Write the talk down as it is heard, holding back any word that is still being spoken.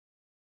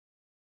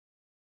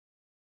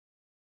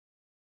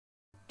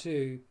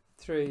2,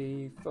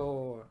 3,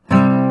 4.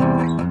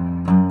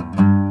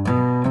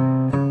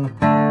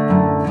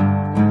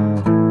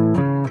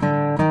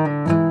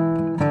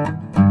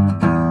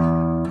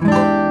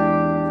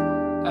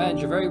 And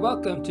you're very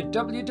welcome to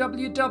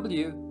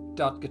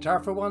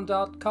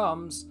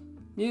www.guitarforone.com's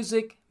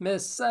Music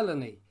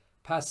Miscellany.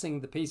 Passing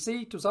the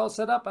PC, it was all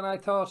set up, and I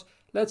thought,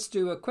 let's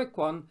do a quick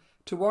one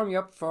to warm you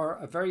up for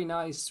a very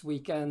nice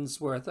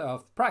weekend's worth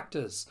of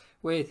practice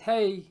with,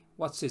 hey,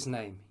 what's his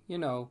name? You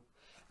know.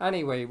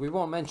 Anyway, we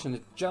won't mention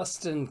it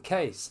just in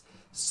case.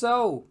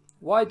 So,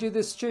 why do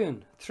this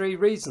tune? 3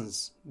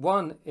 reasons.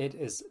 1, it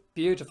is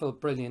beautiful,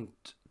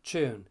 brilliant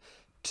tune.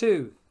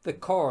 2, the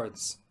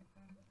chords.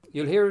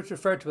 You'll hear it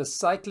referred to as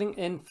cycling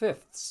in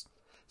fifths.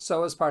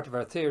 So as part of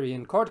our theory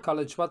in chord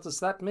college, what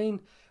does that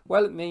mean?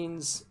 Well, it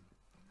means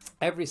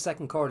every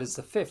second chord is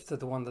the fifth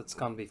of the one that's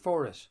gone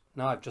before it.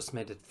 Now I've just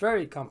made it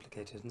very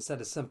complicated instead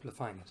of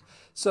simplifying it.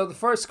 So the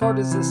first chord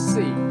is a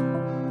C.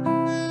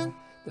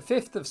 The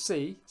fifth of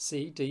C,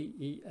 C, D,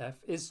 E, F,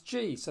 is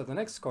G. So the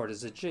next chord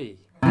is a G.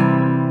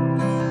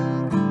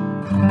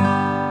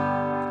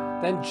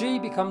 Then G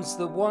becomes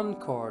the 1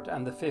 chord,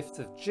 and the fifth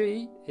of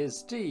G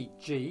is D.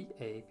 G,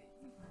 A,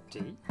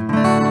 D.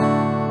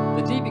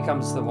 The D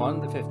becomes the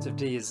 1, the fifth of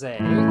D is A.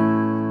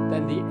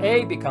 Then the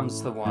A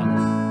becomes the 1,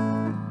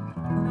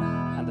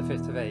 and the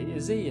fifth of A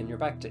is E, and you're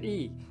back to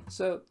E.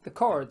 So the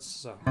chords,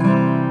 so C, G,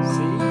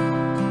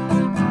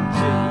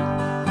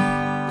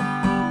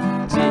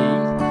 D, A,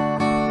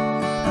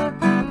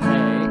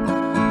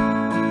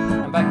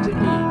 and back to E.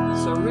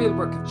 So real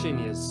work of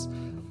genius.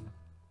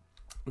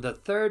 The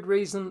third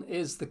reason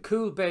is the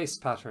cool bass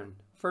pattern.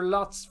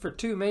 For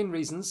 2 main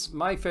reasons,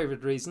 my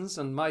favorite reasons,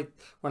 and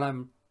when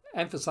I'm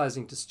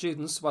emphasizing to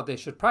students what they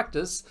should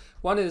practice.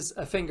 1 is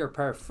a finger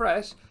per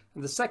fret,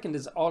 and the second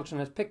is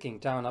alternate picking,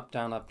 down, up,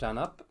 down, up, down,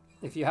 up.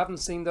 If you haven't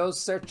seen those,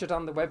 search it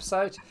on the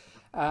website,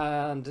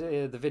 and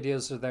the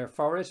videos are there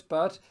for it.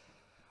 But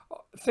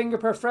finger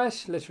per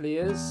fret literally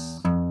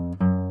is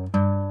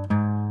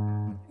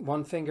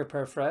 1 finger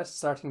per fret,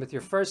 starting with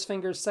your first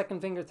finger,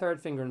 second finger,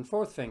 third finger, and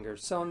fourth finger.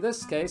 So in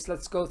this case,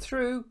 let's go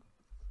through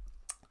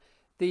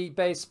the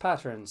bass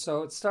pattern.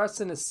 So it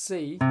starts in a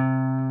C.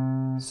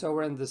 So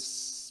we're in the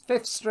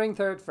 5th string,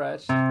 3rd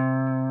fret.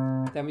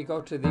 Then we go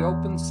to the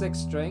open 6th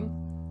string,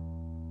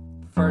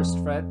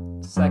 1st fret,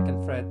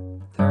 2nd fret,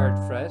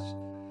 3rd fret,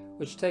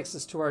 which takes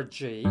us to our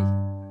G,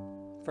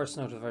 first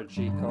note of our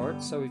G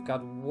chord. So we've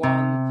got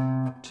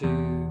 1,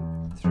 2,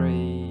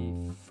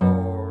 3,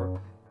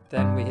 4.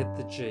 Then we hit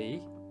the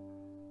G,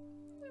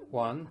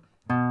 1.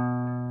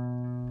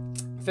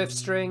 5th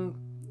string,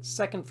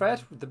 2nd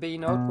fret with the B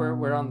note, where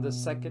we're on the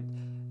 2nd.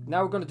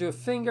 Now we're going to do a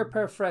finger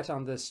per fret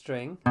on this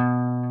string.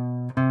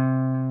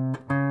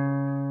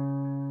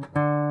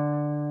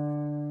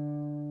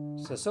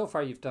 So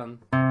far you've done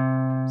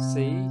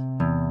C,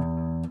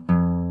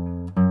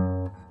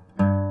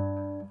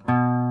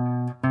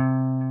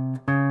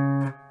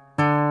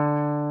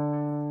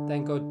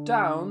 then go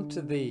down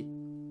to the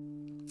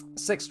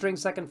 6th string,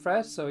 2nd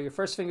fret. So your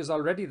first finger is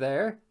already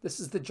there. This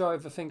is the joy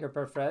of a finger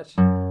per fret.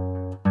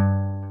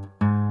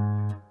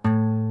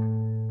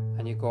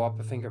 And you go up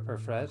a finger per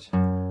fret.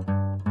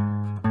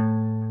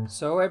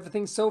 So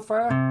everything so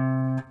far,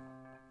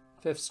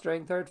 5th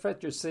string, 3rd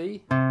fret, your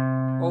C,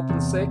 open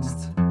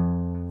 6th,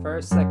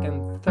 1st,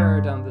 2nd,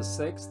 3rd on the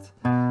 6th,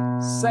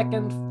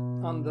 2nd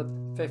on the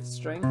 5th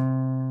string,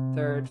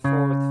 3rd,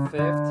 4th,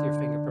 5th, your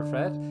finger per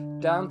fret,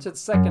 down to the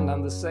 2nd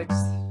on the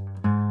 6th.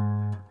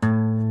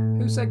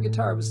 Who said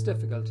guitar was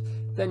difficult?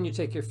 Then you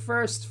take your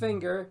first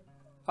finger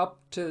up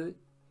to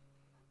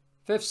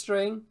 5th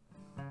string,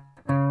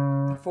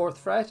 4th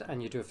fret,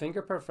 and you do a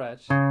finger per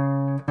fret,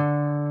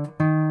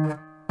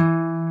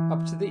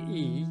 up to the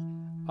E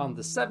on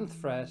the 7th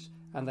fret,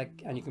 and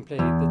you can play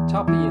the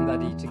top E and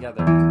that E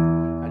together,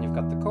 and you've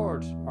got the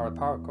chord, or a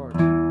power chord.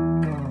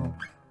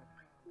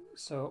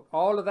 So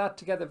all of that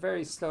together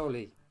very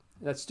slowly.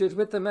 Let's do it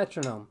with the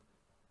metronome.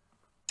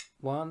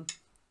 1,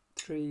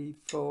 3,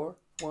 4.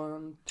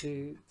 1,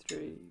 2,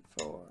 3,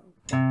 4.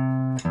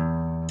 1,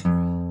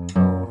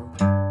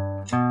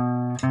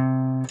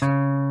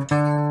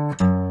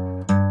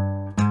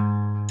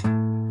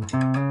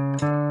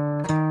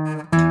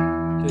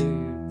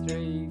 2,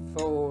 3,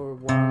 4.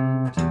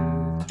 1, 2,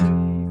 3,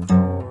 4.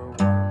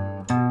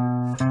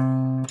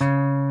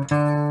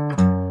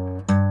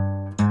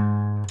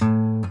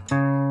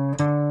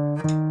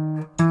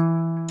 1,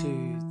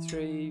 2,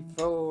 3,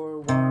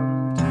 4. 1, 2,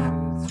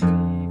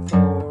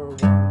 3,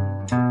 4.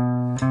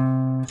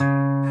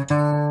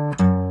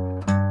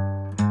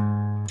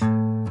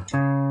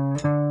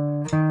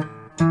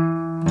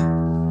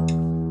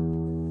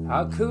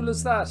 How cool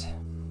is that?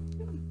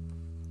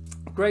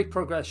 Great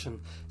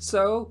progression.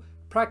 So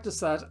practice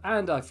that,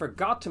 and I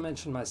forgot to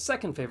mention my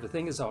second favorite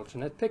thing is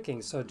alternate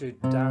picking. So do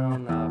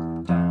down,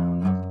 up,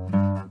 down,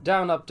 up,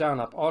 down, up, down,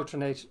 up.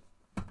 Alternate.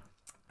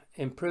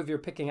 Improve your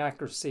picking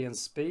accuracy and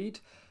speed,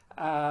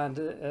 and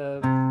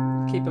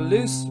keep a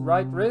loose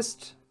right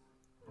wrist.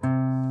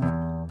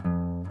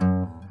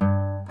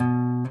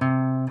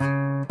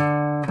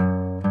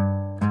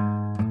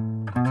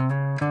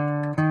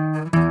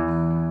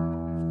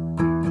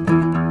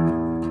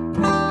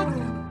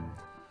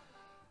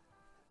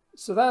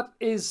 So that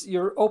is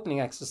your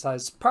opening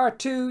exercise. Part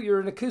 2, you're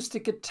an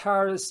acoustic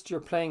guitarist, you're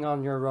playing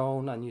on your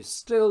own and you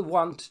still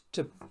want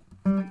to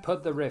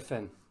put the riff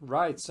in.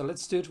 Right, so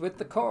let's do it with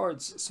the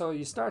chords. So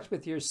you start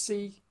with your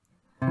C.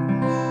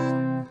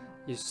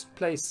 You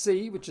play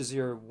C, which is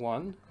your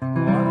 1,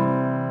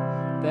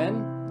 1.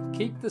 Then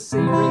keep the C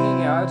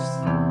ringing out.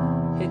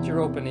 Hit your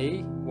open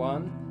E,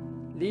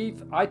 1.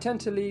 Leave. I tend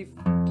to leave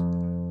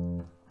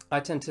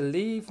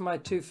my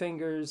 2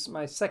 fingers,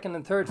 my second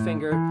and third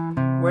finger,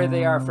 where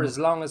they are for as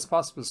long as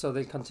possible, so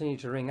they continue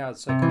to ring out.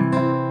 So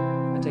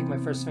I take my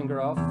first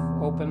finger off,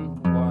 open,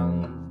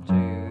 1,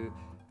 2,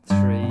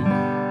 3,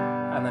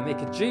 and I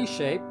make a G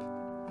shape.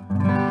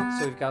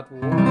 So we've got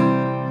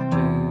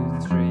 1,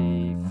 2,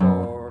 3,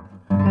 4,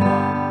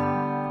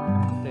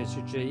 1. There's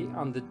your G.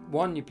 On the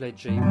 1 you play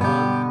G.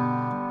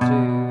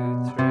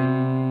 1, 2,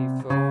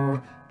 3,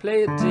 4.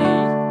 Play a D.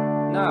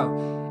 Now,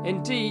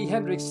 in D,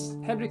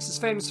 Hendrix is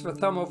famous for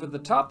thumb over the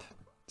top.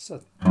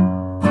 So,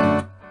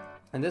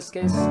 in this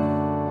case,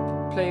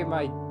 play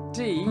my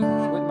D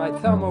with my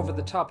thumb over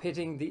the top,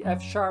 hitting the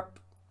F sharp,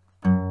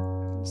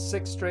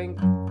 6th string,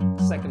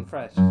 2nd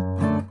fret.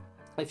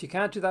 If you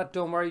can't do that,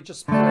 don't worry,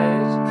 just play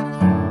it.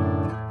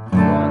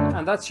 1,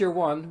 and that's your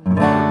 1.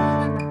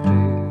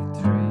 1,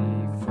 2,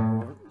 3,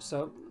 4.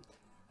 So,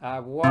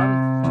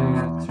 1,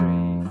 2,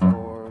 3,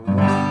 4.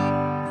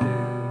 1,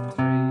 2,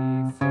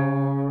 3,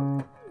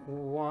 4.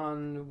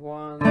 1,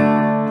 1.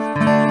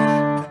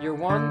 Your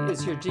 1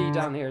 is your G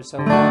down here. So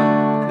 1,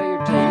 play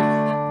your G,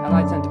 and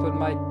I tend to put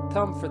my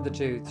thumb for the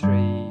 2,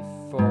 3,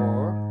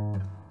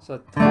 4. So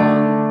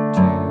 1,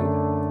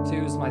 2.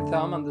 2 is my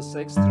thumb on the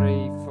 6, 3,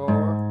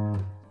 4.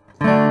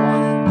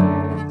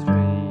 1, 2,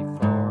 3,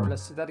 4.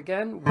 Let's do that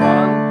again.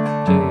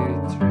 1,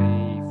 2,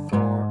 3,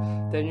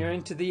 4. Then you're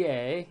into the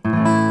A.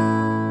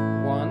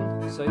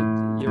 1. So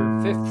your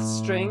 5th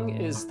string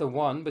is the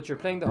 1, but you're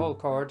playing the whole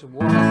chord.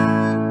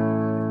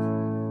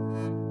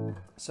 1.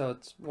 So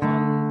it's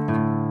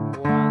 1,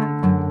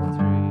 1,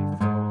 3,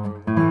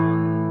 4,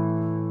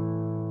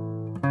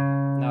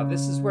 1. Now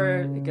this is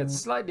where it gets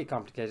slightly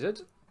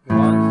complicated.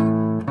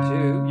 1,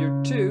 2.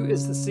 Your 2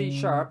 is the C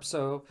sharp,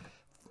 so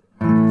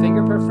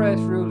finger per fret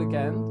rule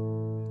again.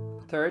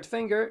 3rd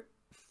finger,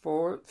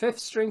 5th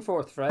string,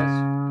 4th fret.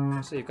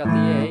 So you've got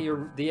the A.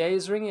 The A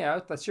is ringing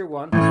out. That's your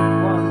 1.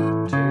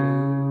 1, 2.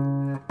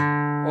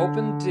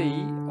 Open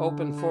D.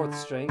 Open 4th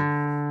string.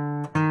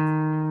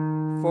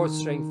 4th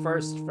string,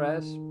 1st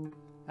fret,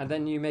 and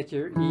then you make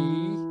your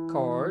E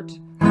chord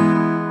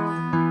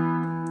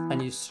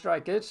and you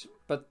strike it,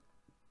 but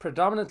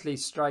predominantly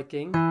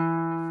striking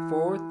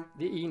the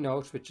E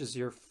note, which is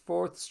your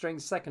 4th string,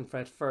 2nd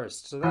fret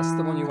first. So that's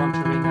the one you want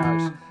to ring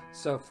out.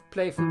 So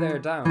play from there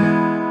down.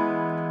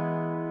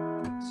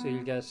 So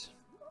you get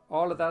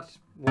all of that.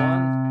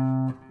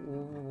 1,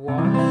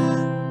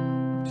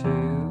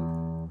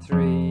 1, 2,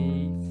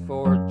 3,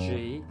 4,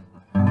 G.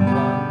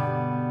 1,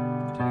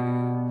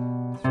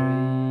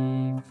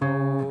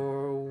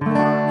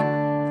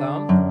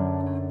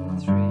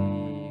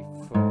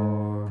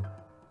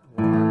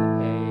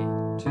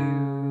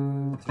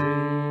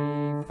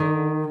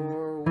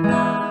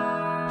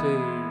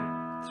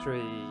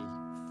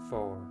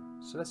 4.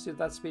 So let's do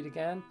that speed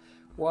again.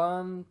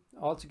 1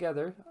 all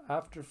together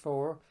after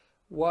 4.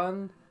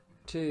 1,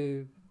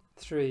 2,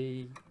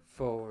 3,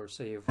 4.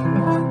 So you've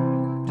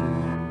 1,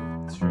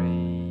 2,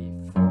 3,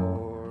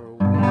 4.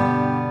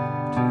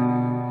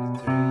 1,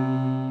 2,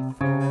 3,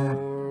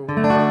 4.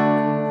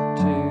 1,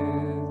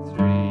 2,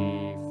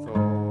 3,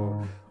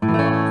 4.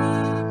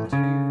 1,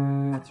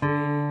 2,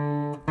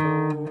 3,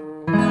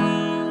 4.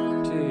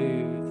 1,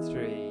 2,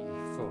 3,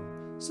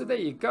 4. So there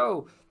you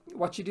go.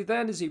 What you do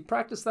then is you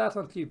practice that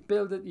until you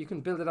build it. You can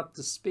build it up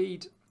to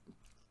speed.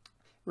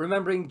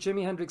 Remembering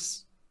Jimi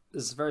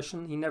Hendrix's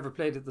version, he never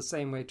played it the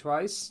same way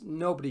twice.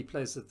 Nobody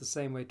plays it the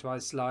same way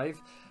twice live.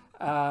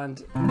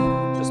 And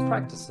just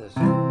practice it.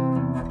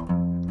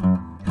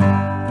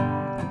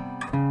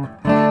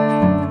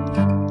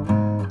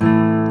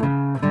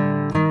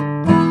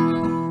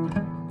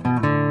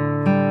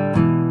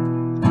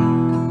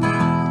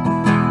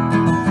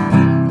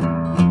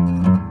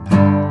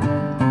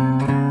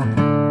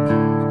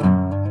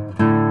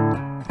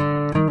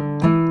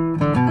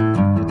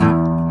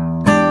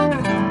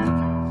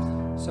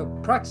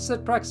 Practice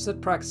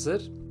it, practice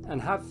it,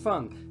 and have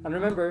fun. And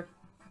remember,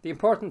 the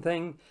important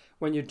thing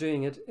when you're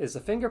doing it is a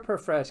finger per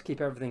fret,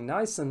 keep everything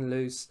nice and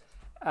loose,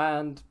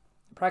 and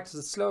practice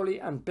it slowly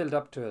and build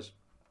up to it.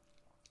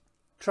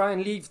 Try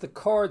and leave the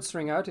chords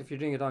ring out if you're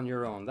doing it on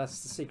your own.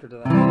 That's the secret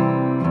of that.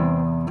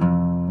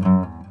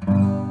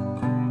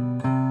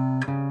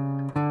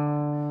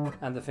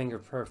 And the finger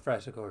per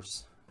fret, of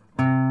course.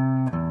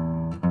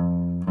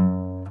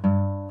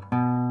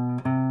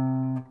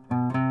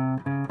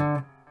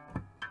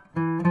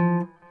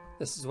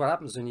 This is what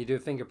happens when you do a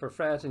finger per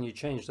fret and you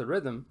change the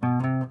rhythm.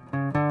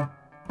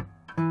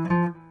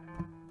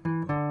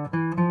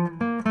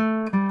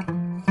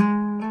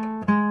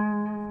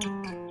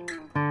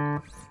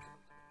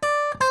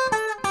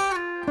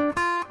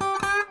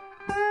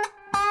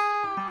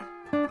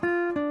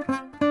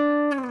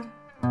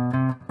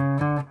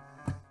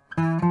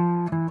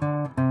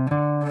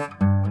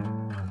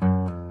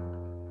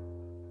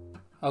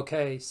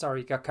 Okay,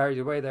 sorry, got carried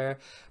away there.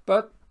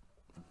 But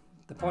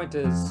the point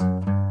is,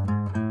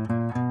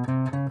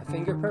 a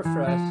finger per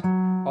fret,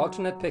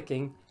 alternate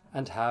picking,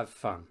 and have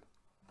fun.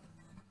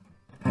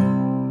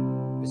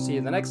 We'll see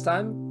you the next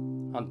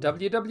time on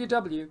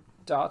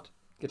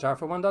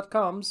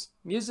www.guitarforone.com's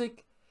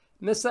Music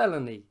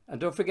Miscellany.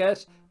 And don't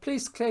forget,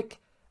 please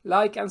click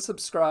like and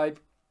subscribe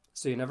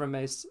so you never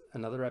miss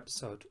another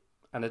episode.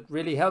 And it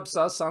really helps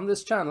us on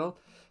this channel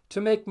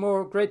to make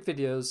more great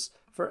videos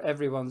for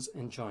everyone's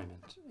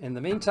enjoyment. In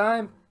the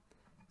meantime,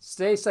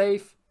 stay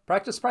safe,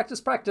 practice,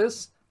 practice,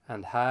 practice,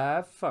 and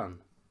have fun.